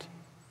blind man?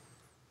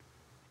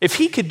 If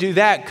he could do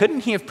that,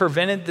 couldn't he have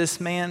prevented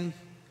this man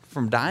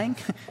from dying?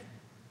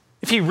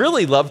 If he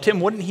really loved him,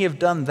 wouldn't he have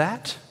done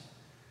that?"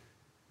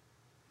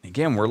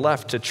 Again, we're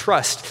left to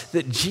trust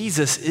that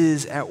Jesus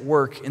is at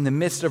work in the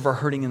midst of our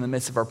hurting, in the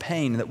midst of our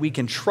pain, and that we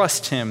can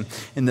trust him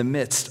in the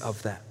midst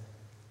of that.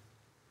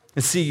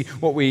 And see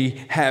what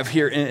we have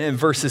here in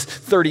verses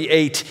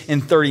 38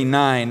 and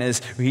 39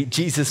 as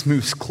Jesus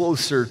moves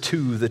closer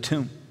to the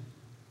tomb.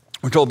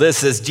 We're told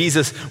this as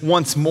Jesus,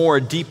 once more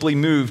deeply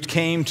moved,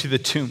 came to the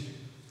tomb.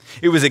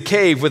 It was a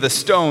cave with a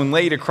stone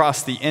laid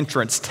across the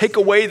entrance. "Take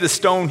away the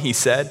stone," he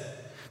said.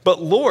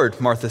 "But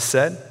Lord," Martha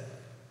said,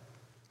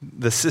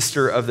 the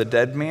sister of the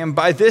dead man,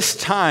 "by this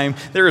time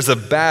there is a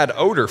bad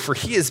odor, for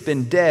he has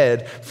been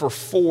dead for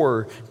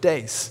 4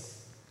 days."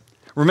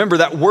 Remember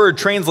that word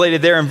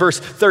translated there in verse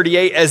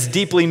 38 as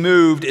deeply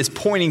moved is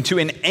pointing to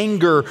an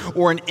anger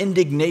or an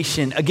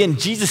indignation. Again,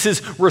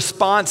 Jesus'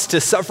 response to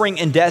suffering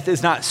and death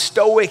is not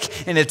stoic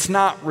and it's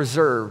not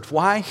reserved.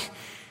 Why?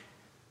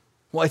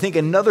 Well, I think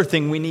another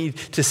thing we need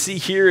to see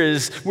here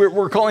is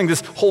we're calling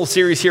this whole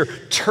series here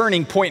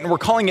Turning Point, and we're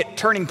calling it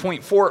Turning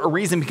Point for a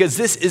reason, because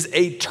this is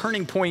a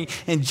turning point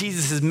in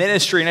Jesus'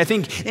 ministry. And I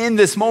think in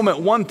this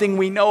moment, one thing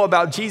we know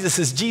about Jesus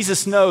is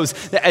Jesus knows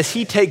that as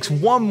he takes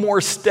one more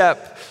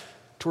step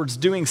towards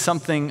doing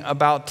something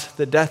about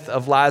the death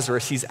of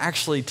Lazarus, he's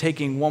actually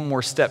taking one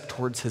more step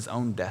towards his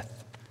own death.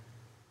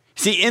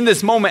 See, in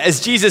this moment,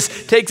 as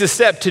Jesus takes a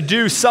step to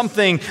do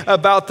something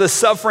about the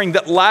suffering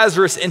that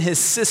Lazarus and his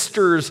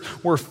sisters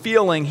were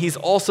feeling, he's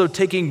also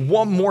taking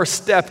one more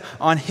step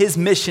on his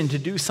mission to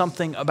do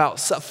something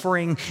about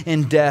suffering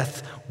and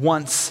death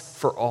once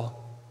for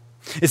all.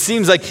 It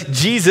seems like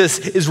Jesus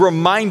is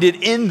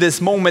reminded in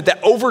this moment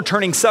that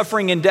overturning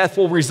suffering and death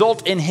will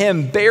result in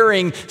him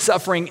bearing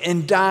suffering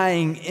and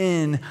dying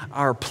in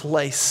our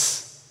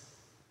place.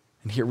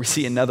 And here we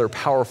see another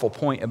powerful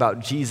point about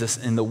Jesus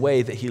in the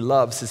way that he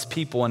loves his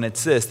people, and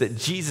it's this, that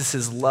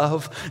Jesus'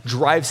 love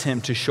drives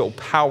him to show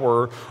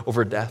power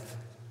over death.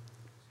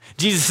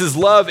 Jesus'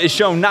 love is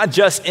shown not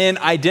just in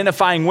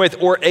identifying with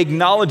or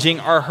acknowledging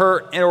our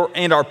hurt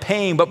and our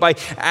pain, but by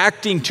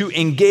acting to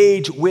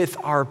engage with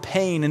our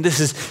pain. And this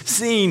is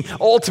seen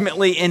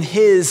ultimately in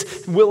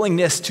his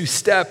willingness to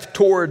step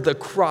toward the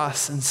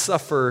cross and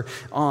suffer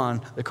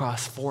on the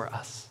cross for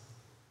us.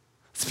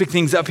 Let's pick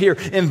things up here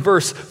in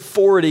verse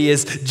 40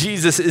 as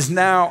Jesus is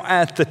now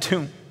at the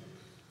tomb.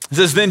 It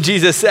says, "Then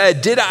Jesus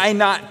said, 'Did I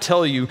not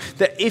tell you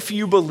that if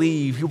you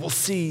believe, you will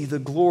see the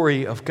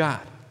glory of God?'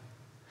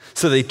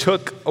 So they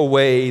took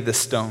away the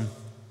stone.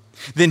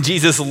 Then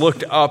Jesus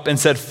looked up and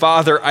said,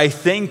 'Father, I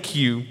thank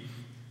you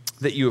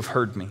that you have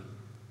heard me.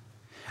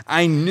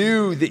 I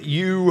knew that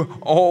you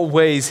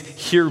always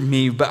hear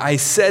me, but I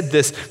said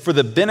this for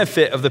the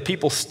benefit of the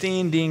people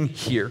standing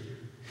here,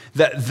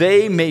 that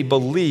they may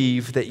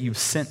believe that you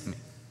sent me.'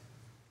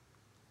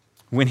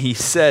 When he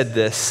said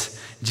this,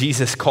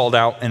 Jesus called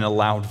out in a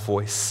loud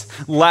voice,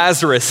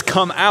 'Lazarus,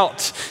 come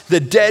out!' The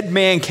dead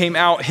man came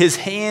out, his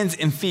hands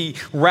and feet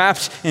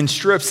wrapped in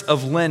strips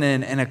of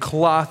linen and a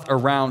cloth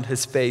around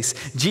his face.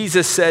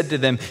 Jesus said to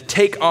them,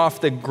 'Take off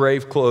the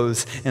grave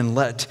clothes and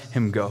let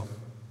him go.'"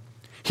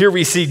 Here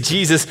we see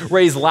Jesus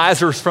raise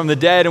Lazarus from the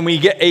dead, and we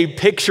get a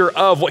picture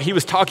of what he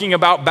was talking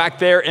about back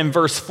there in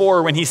verse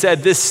 4 when he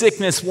said, "This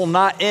sickness will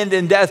not end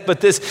in death,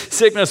 but this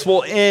sickness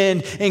will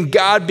end in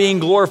God being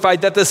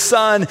glorified, that the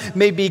Son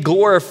may be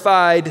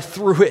glorified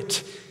through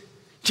it."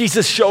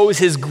 Jesus shows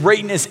his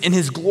greatness and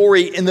his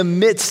glory in the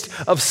midst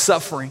of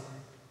suffering.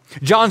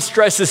 John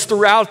stresses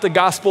throughout the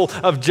Gospel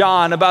of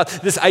John about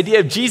this idea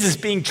of Jesus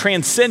being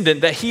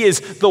transcendent, that he is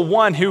the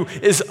one who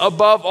is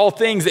above all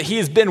things, that he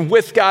has been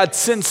with God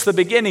since the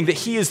beginning, that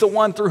he is the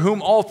one through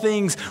whom all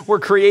things were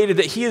created,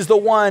 that he is the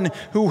one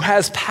who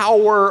has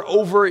power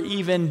over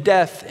even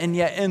death. And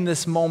yet in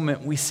this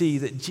moment, we see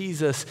that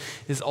Jesus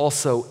is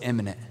also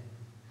immanent,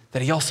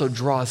 that he also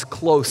draws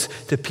close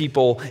to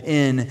people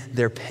in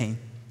their pain,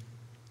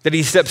 that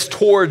he steps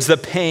towards the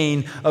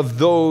pain of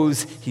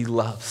those he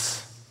loves.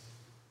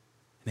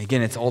 And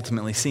again, it's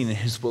ultimately seen in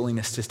his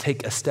willingness to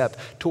take a step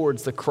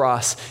towards the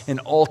cross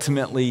and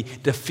ultimately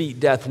defeat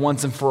death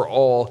once and for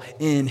all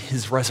in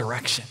his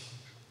resurrection.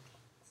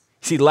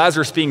 See,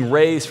 Lazarus being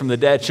raised from the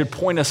dead should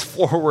point us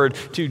forward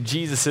to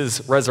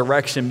Jesus'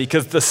 resurrection,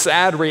 because the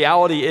sad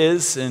reality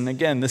is, and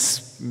again,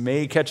 this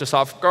may catch us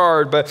off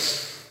guard, but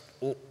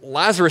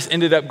Lazarus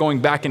ended up going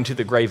back into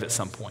the grave at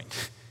some point.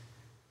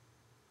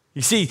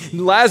 You see,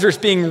 Lazarus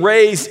being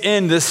raised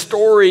in this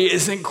story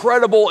is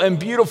incredible and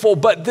beautiful,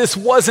 but this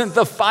wasn't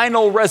the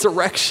final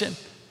resurrection.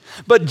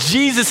 But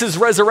Jesus'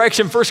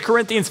 resurrection, 1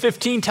 Corinthians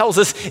 15 tells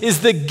us,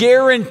 is the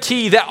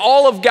guarantee that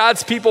all of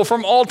God's people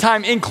from all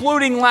time,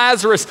 including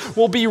Lazarus,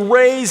 will be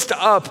raised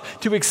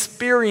up to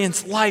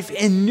experience life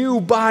in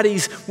new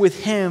bodies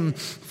with him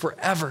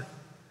forever.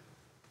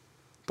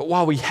 But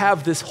while we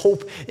have this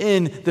hope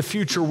in the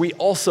future, we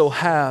also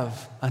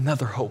have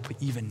another hope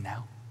even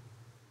now.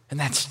 And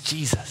that's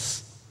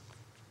Jesus.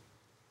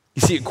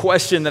 You see, a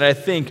question that I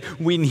think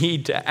we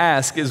need to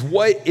ask is,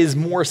 what is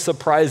more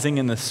surprising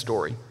in this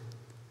story?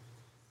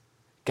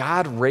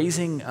 God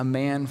raising a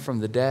man from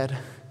the dead,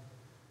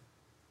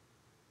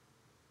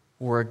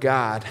 or a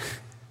God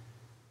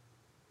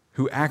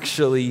who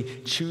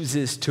actually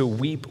chooses to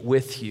weep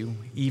with you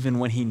even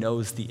when he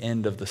knows the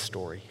end of the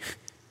story?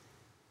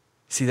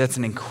 See, that's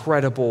an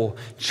incredible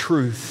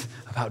truth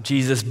about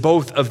Jesus.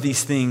 Both of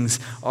these things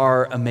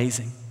are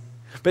amazing.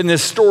 But in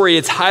this story,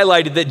 it's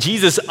highlighted that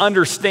Jesus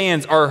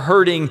understands our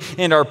hurting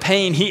and our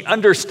pain. He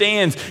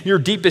understands your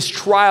deepest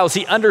trials.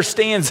 He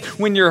understands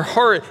when your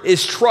heart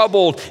is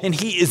troubled, and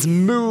he is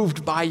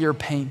moved by your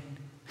pain.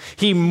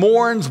 He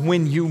mourns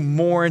when you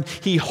mourn.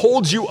 He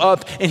holds you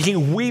up, and he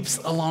weeps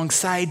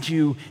alongside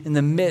you in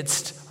the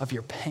midst of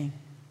your pain.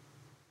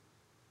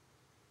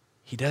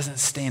 He doesn't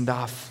stand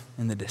off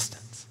in the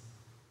distance.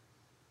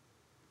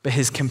 But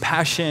his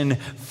compassion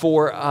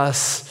for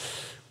us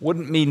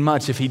wouldn't mean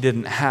much if he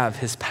didn't have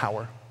his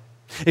power.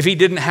 if he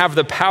didn't have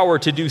the power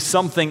to do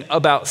something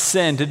about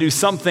sin, to do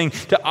something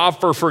to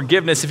offer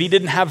forgiveness, if he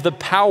didn't have the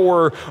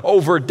power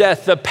over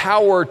death, the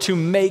power to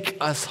make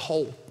us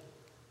whole.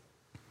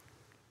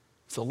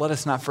 So let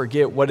us not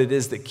forget what it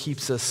is that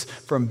keeps us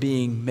from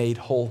being made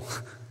whole.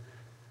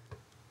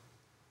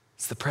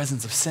 It's the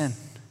presence of sin.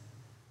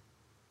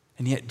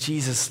 And yet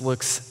Jesus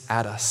looks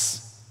at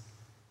us.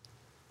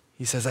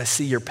 He says, I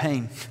see your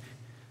pain.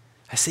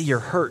 I see your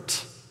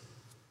hurt.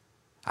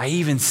 I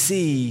even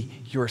see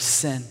your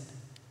sin.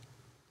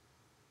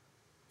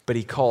 But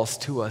he calls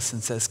to us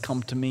and says,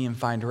 come to me and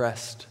find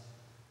rest.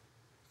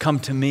 Come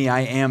to me,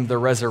 I am the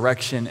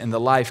resurrection and the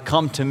life.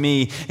 Come to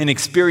me and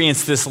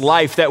experience this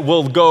life that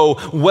will go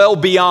well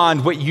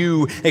beyond what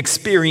you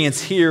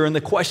experience here. And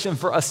the question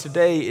for us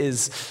today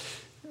is,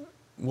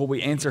 will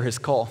we answer his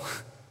call?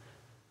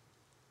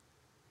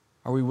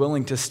 Are we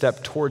willing to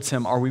step towards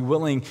him? Are we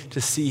willing to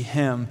see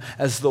him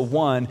as the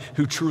one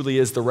who truly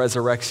is the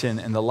resurrection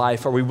and the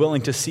life? Are we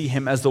willing to see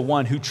him as the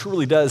one who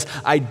truly does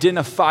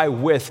identify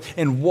with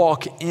and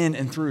walk in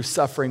and through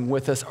suffering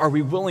with us? Are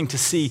we willing to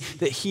see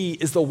that he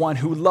is the one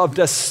who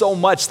loved us so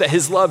much that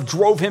his love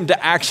drove him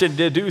to action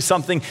to do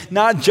something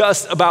not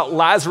just about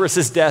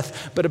Lazarus'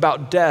 death, but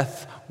about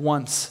death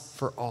once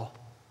for all?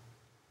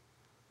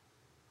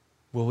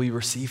 Will we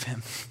receive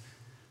him?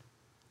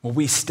 Will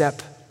we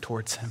step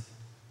towards him?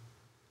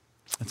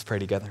 Let's pray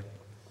together.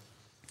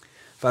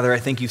 Father, I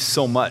thank you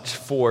so much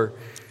for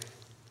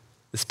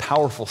this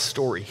powerful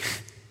story.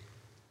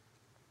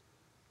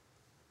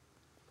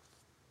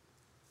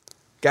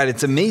 God,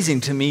 it's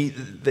amazing to me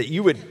that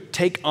you would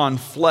take on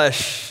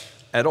flesh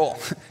at all.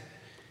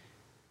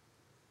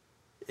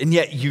 And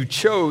yet you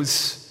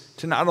chose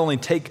to not only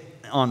take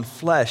on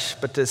flesh,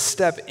 but to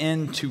step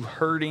into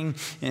hurting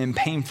and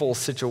painful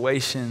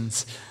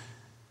situations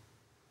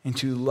and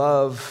to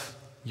love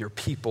your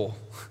people.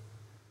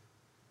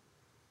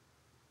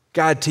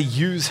 God, to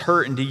use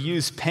hurt and to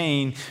use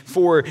pain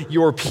for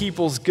your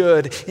people's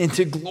good and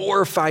to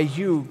glorify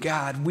you,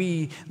 God,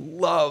 we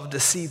love to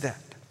see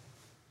that.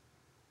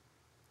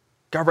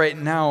 God, right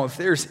now, if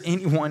there's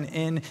anyone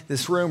in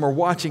this room or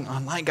watching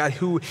online, God,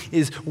 who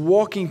is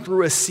walking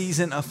through a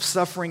season of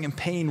suffering and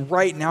pain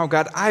right now,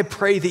 God, I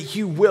pray that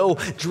you will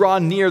draw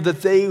near,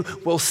 that they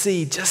will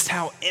see just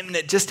how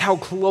imminent, just how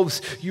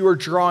close you are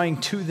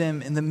drawing to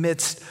them in the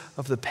midst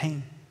of the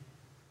pain.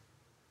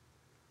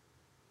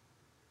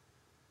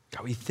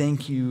 God, we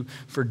thank you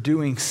for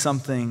doing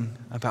something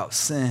about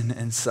sin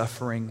and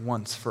suffering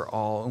once for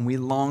all. And we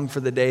long for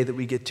the day that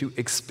we get to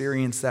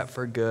experience that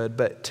for good.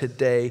 But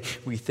today,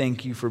 we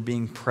thank you for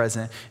being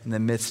present in the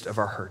midst of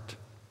our hurt.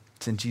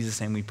 It's in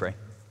Jesus' name we pray.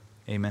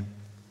 Amen.